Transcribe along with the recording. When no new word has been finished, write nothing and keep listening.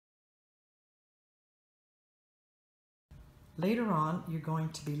Later on, you're going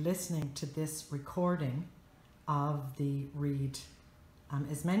to be listening to this recording of the read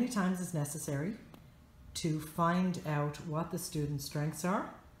as many times as necessary to find out what the student's strengths are,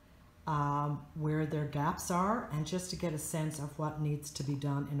 where their gaps are, and just to get a sense of what needs to be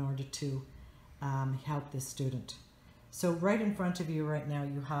done in order to help this student. So right in front of you right now,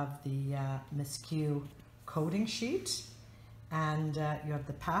 you have the Miscue coding sheet, and you have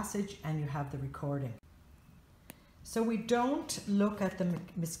the passage and you have the recording. So we don't look at the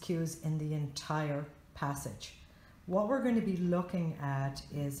miscues in the entire passage. What we're going to be looking at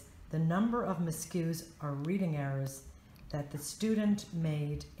is the number of miscues or reading errors that the student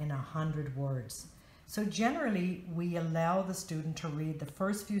made in 100 words. So generally, we allow the student to read the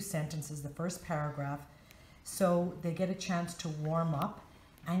first few sentences, the first paragraph, so they get a chance to warm up.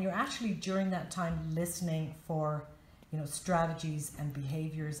 And you're actually, during that time, listening for strategies and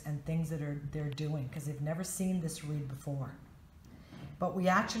behaviors and things that they're doing, because they've never seen this read before. But we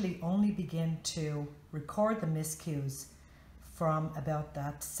actually only begin to record the miscues from about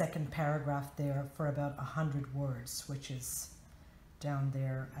that second paragraph there for about 100 words, which is down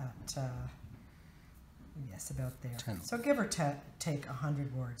there at, yes, about there. 10. So give or take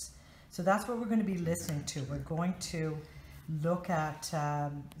 100 words. So that's what we're going to be listening to. We're going to look at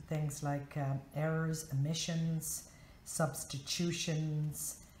things like errors, omissions,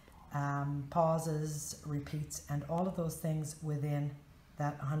 substitutions, pauses, repeats, and all of those things within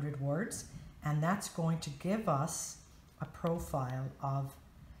that 100 words. And that's going to give us a profile of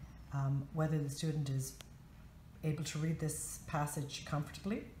whether the student is able to read this passage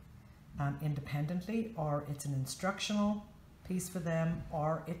comfortably, independently, or it's an instructional piece for them,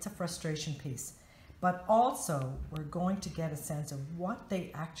 or it's a frustration piece. But also, we're going to get a sense of what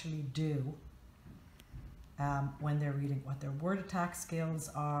they actually do when they're reading, what their word attack skills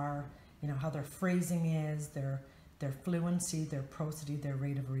are, how their phrasing is, their fluency, their prosody, their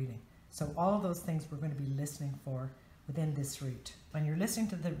rate of reading. So all of those things we're going to be listening for within this read. When you're listening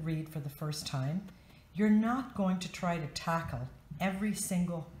to the read for the first time, you're not going to try to tackle every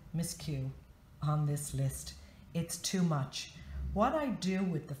single miscue on this list. It's too much. What I do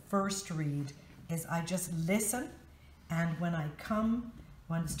with the first read is I just listen, and when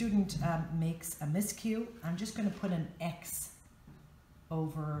the student makes a miscue, I'm just going to put an X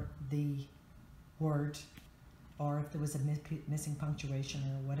over the word, or if there was a missing punctuation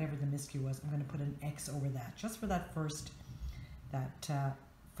or whatever the miscue was, I'm going to put an X over that, just for that first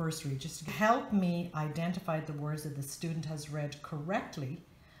read, just to help me identify the words that the student has read correctly.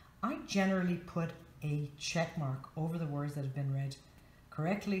 I generally put a check mark over the words that have been read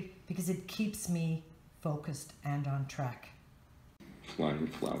correctly because it keeps me focused and on track. Flying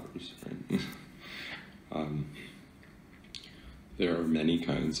flowers, right? There are many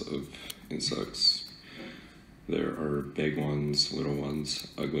kinds of insects. There are big ones, little ones,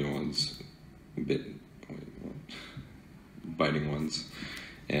 ugly ones, biting ones,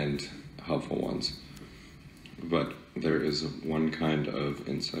 and helpful ones. But there is one kind of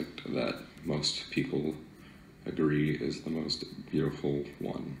insect that most people agree is the most beautiful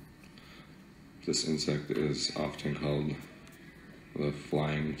one. This insect is often called the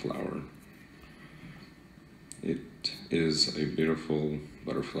flying flower. It is a beautiful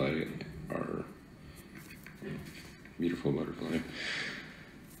butterfly,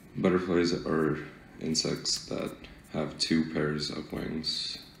 Butterflies are insects that have two pairs of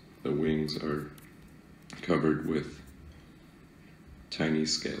wings. The wings are covered with tiny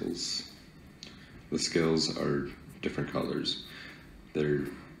scales. The scales are different colors.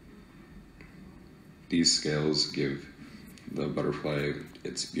 These scales give the butterfly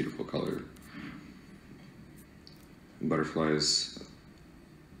its beautiful color. Butterflies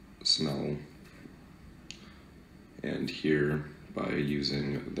smell and hear by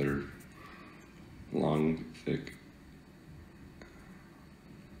using their long, thick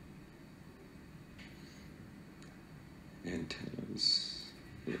antennas.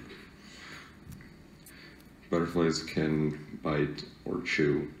 Yeah. Butterflies can bite or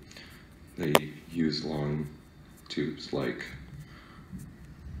chew. They use long tubes like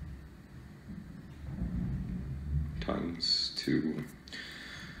tongues to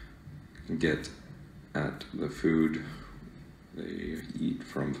get at the food they eat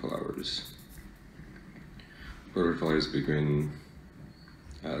from flowers. Butterflies begin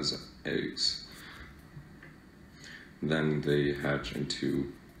as eggs. Then they hatch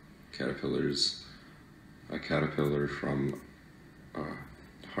into caterpillars. A caterpillar from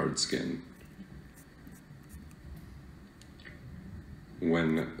hard skin.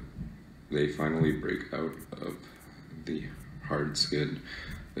 When they finally break out of the hard skin,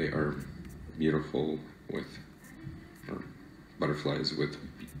 they are beautiful with butterflies with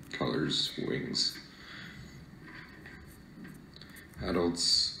colors, wings. Adult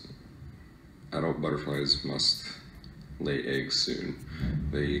butterflies must lay eggs soon.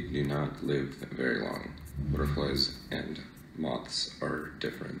 They do not live very long. Butterflies and moths are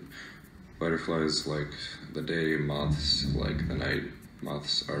different. Butterflies like the day, moths like the night.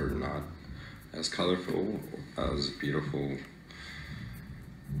 Moths are not as colorful, as beautiful,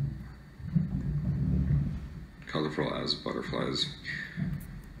 colorful as butterflies.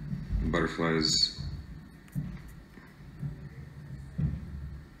 Butterflies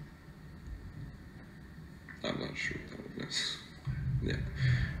I'm not sure what that is. Yeah.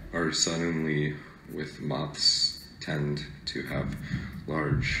 Are suddenly with moths tend to have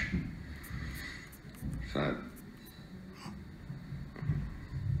large, fat,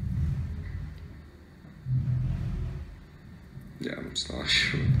 yeah, I'm just not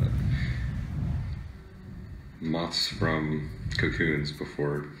sure what that. Moths from cocoons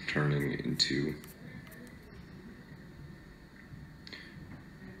before turning into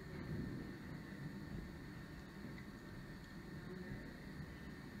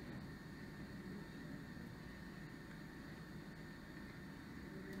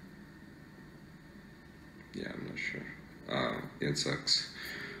yeah, I'm not sure. Insects.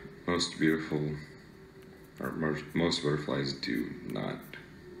 Most butterflies do not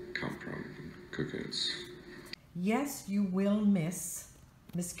come from cocoons. Yes, you will miss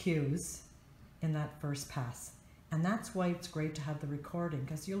miscues in that first pass. And that's why it's great to have the recording,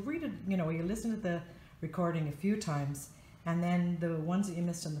 because you'll read it, you listen to the recording a few times, and then the ones that you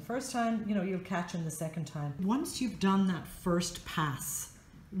missed on the first time, you'll catch in the second time. Once you've done that first pass,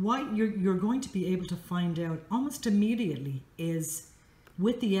 what you're going to be able to find out almost immediately is,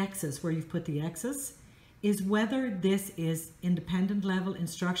 with the X's, where you've put the X's, is whether this is independent level,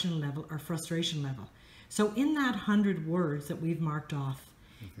 instructional level, or frustration level. So in that 100 words that we've marked off,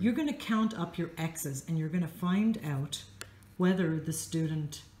 you're going to count up your X's, and you're going to find out whether the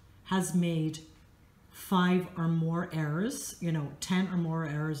student has made 5 or more errors, 10 or more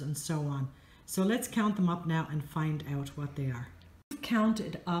errors, and so on. So let's count them up now and find out what they are. We've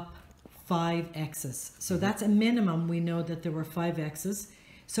counted up 5 X's. So that's a minimum. We know that there were 5 X's.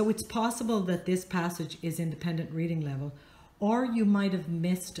 So it's possible that this passage is independent reading level, or you might have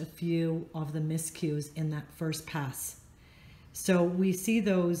missed a few of the miscues in that first pass. So we see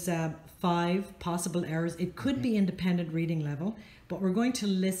those 5 possible errors. It could be independent reading level, but we're going to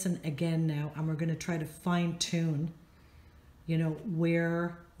listen again now, and we're going to try to fine tune,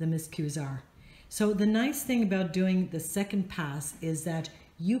 where the miscues are. So the nice thing about doing the second pass is that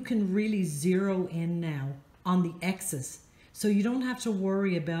you can really zero in now on the X's. So you don't have to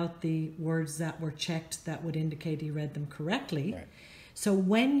worry about the words that were checked that would indicate you read them correctly. Right. So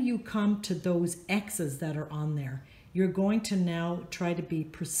when you come to those X's that are on there, you're going to now try to be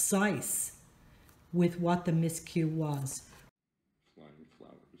precise with what the miscue was. Flying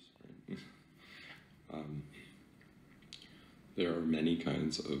flowers, right? There are many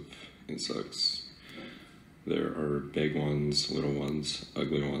kinds of insects. There are big ones, little ones,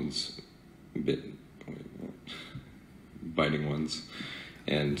 ugly ones, biting ones,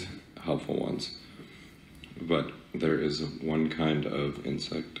 and helpful ones. But there is one kind of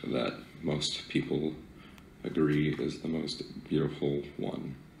insect that most people agree is the most beautiful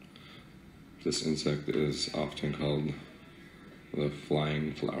one. This insect is often called the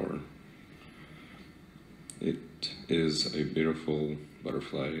flying flower. It is a beautiful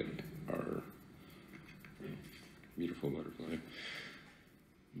butterfly,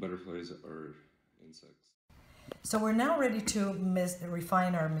 Butterflies are insects. So we're now ready to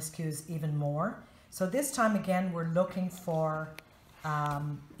refine our miscues even more. So this time again, we're looking for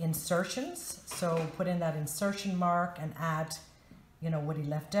insertions. So put in that insertion mark and add, what he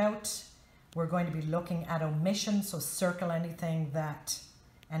left out. We're going to be looking at omissions. So circle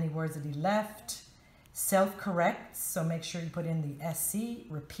any words that he left. Self-corrects. So make sure you put in the SC,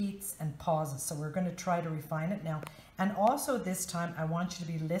 repeats, and pauses. So we're going to try to refine it now. And also this time, I want you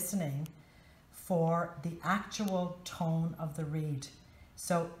to be listening for the actual tone of the read.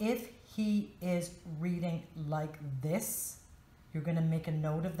 So if he is reading like this, you're going to make a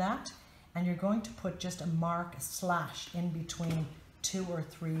note of that, and you're going to put just a mark, a slash in between 2 or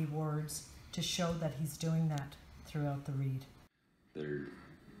 3 words to show that he's doing that throughout the read.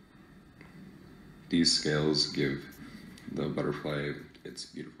 These scales give the butterfly its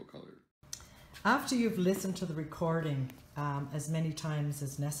beautiful color. After you've listened to the recording as many times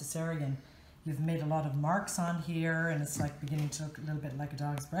as necessary, and you've made a lot of marks on here, and it's like beginning to look a little bit like a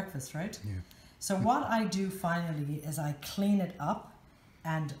dog's breakfast, right? Yeah. So what I do finally is I clean it up,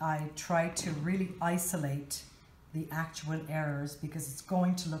 and I try to really isolate the actual errors because it's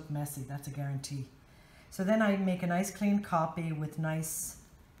going to look messy, that's a guarantee. So then I make a nice clean copy with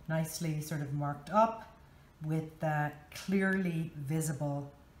nicely sort of marked up with clearly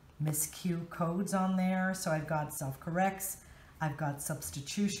visible miscue codes on there. So I've got self-corrects, I've got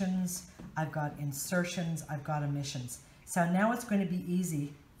substitutions, I've got insertions, I've got omissions. So now it's going to be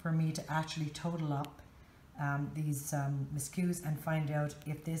easy for me to actually total up these miscues and find out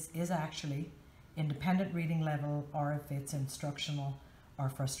if this is actually independent reading level or if it's instructional or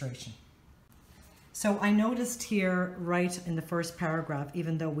frustration. So I noticed here right in the first paragraph,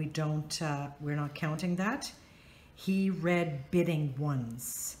 even though we're not counting that, he read bidding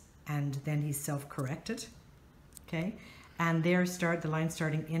once and then he self-corrected, okay? And there the line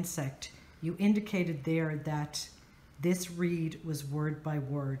starting insect, you indicated there that this read was word by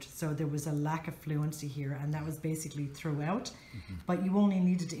word. So there was a lack of fluency here, and that was basically throughout, but you only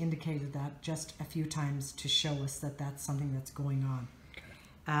needed to indicate that just a few times to show us that that's something that's going on.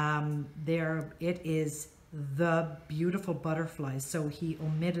 There it is, the beautiful butterflies. So he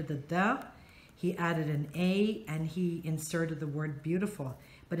omitted the, he added an A, and he inserted the word beautiful,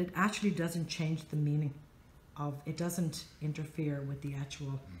 but it actually doesn't change the meaning of, it doesn't interfere with the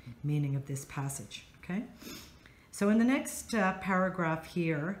actual meaning of this passage, okay? So in the next paragraph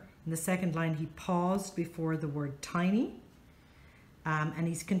here, in the second line, he paused before the word tiny, and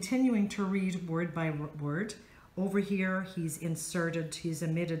he's continuing to read word by word. Over here, he's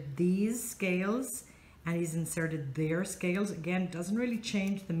omitted these scales, and he's inserted their scales. Again, doesn't really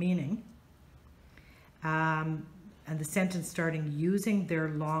change the meaning. And the sentence starting using their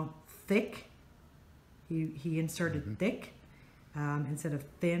long, thick, he inserted thick instead of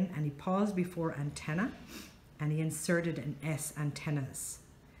thin, and he paused before antenna, and he inserted an S, antennas.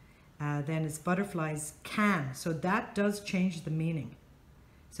 Then his butterflies can, so that does change the meaning.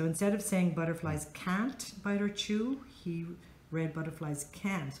 So instead of saying butterflies can't bite or chew, he read butterflies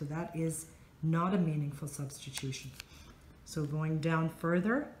can. So that is not a meaningful substitution. So going down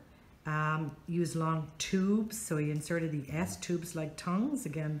further, use long tubes. So he inserted the S, tubes like tongues.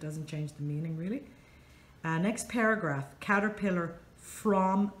 Again, doesn't change the meaning really. Next paragraph, caterpillar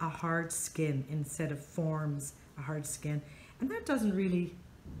from a hard skin instead of forms a hard skin. And that doesn't really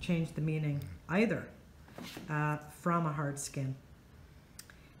change the meaning either, from a hard skin.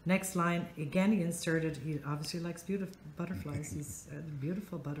 Next line, again, he obviously likes beautiful butterflies. He's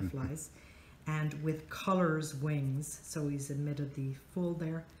beautiful butterflies. And with colors, wings. So he's omitted the full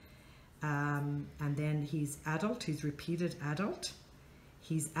there. And then he's adult. He's repeated adult.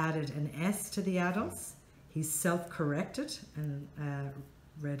 He's added an S to the adults. He's self-corrected and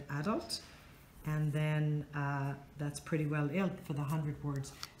read adult. And then that's pretty well for the 100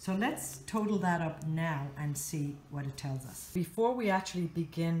 words. So let's total that up now and see what it tells us. Before we actually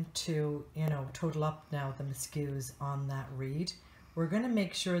begin to, total up now the miscues on that read, we're going to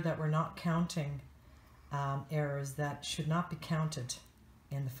make sure that we're not counting errors that should not be counted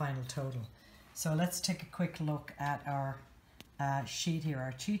in the final total. So let's take a quick look at our sheet here,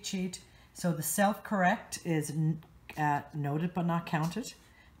 our cheat sheet. So the self-correct is noted but not counted.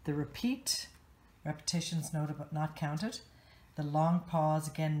 The repetitions noted but not counted. The long pause,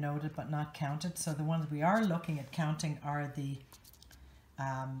 again, noted but not counted. So the ones we are looking at counting are the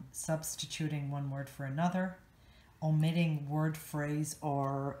substituting one word for another, omitting word, phrase,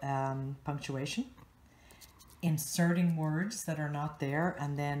 or punctuation, inserting words that are not there,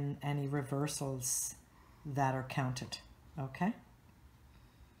 and then any reversals that are counted, okay?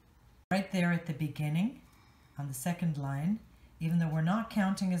 Right there at the beginning, on the second line, even though we're not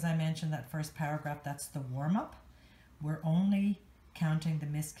counting, as I mentioned, that first paragraph, that's the warm-up. We're only counting the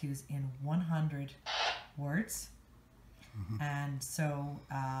miscues in 100 words. And so,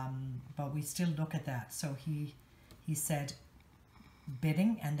 but we still look at that. So he said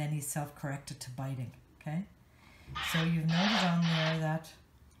bidding, and then he self-corrected to biting, okay? So you've noted on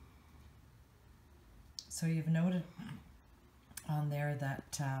there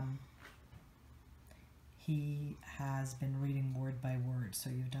that, he has been reading word by word.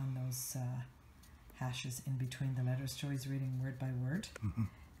 So you've done those hashes in between the letters. So he's reading word by word.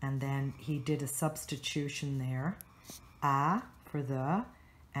 And then he did a substitution there, for the,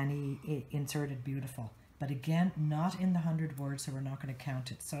 and he inserted beautiful. But again, not in the 100 words, so we're not going to count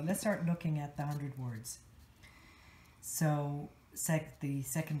it. So let's start looking at the 100 words. So the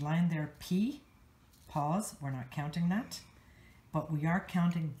second line there, P, pause, we're not counting that, but we are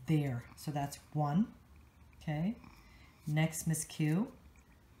counting there. So that's 1. Okay, next miscue,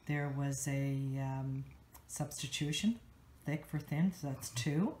 there was a substitution, thick for thin, so that's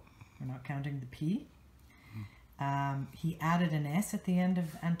 2. We're not counting the P. He added an S at the end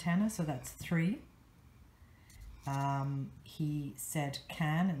of antenna, so that's 3. He said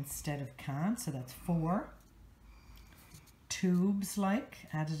can instead of can't, so that's 4. Tubes like,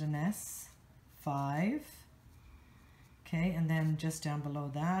 added an S, 5. Okay, and then just down below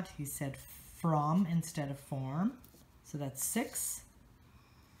that, he said from instead of form, so that's 6.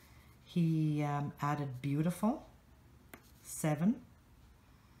 He added beautiful, 7.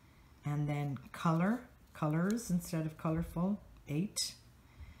 And then colors instead of colorful, 8.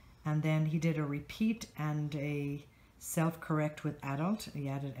 And then he did a repeat and a self-correct with adult. He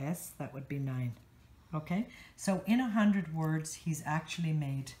added S, that would be 9. Okay, so in 100 words, he's actually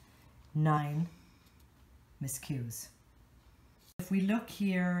made 9 miscues. If we look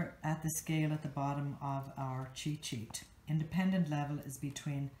here at the scale at the bottom of our cheat sheet, independent level is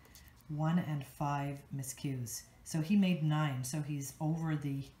between 1 and 5 miscues. So he made 9, so he's over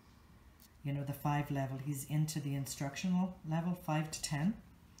the, the 5 level. He's into the instructional level, 5 to 10.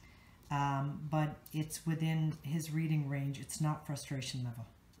 But it's within his reading range. It's not frustration level.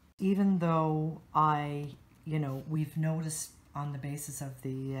 Even though we've noticed on the basis of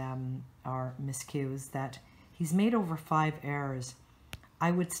the our miscues that he's made over 5 errors,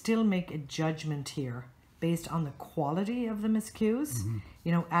 I would still make a judgment here based on the quality of the miscues.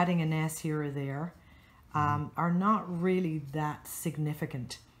 Adding an S here or there are not really that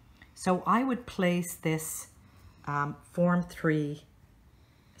significant. So I would place this Form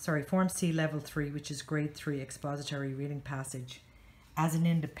C Level 3, which is Grade 3 Expository Reading Passage, as an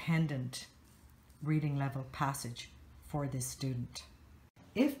independent reading level passage for this student.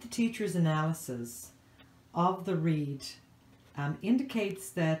 If the teacher's analysis of the read indicates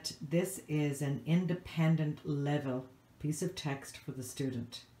that this is an independent level piece of text for the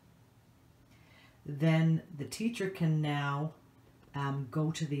student, then the teacher can now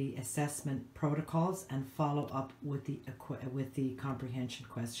go to the assessment protocols and follow up with the comprehension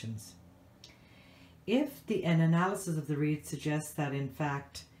questions. If an analysis of the read suggests that in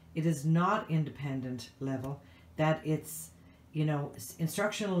fact it is not independent level, that it's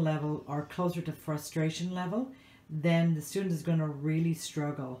instructional level or closer to frustration level, then the student is going to really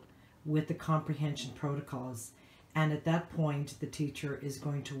struggle with the comprehension protocols, and at that point the teacher is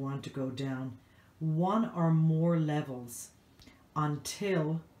going to want to go down 1 or more levels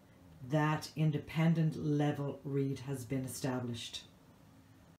until that independent level read has been established.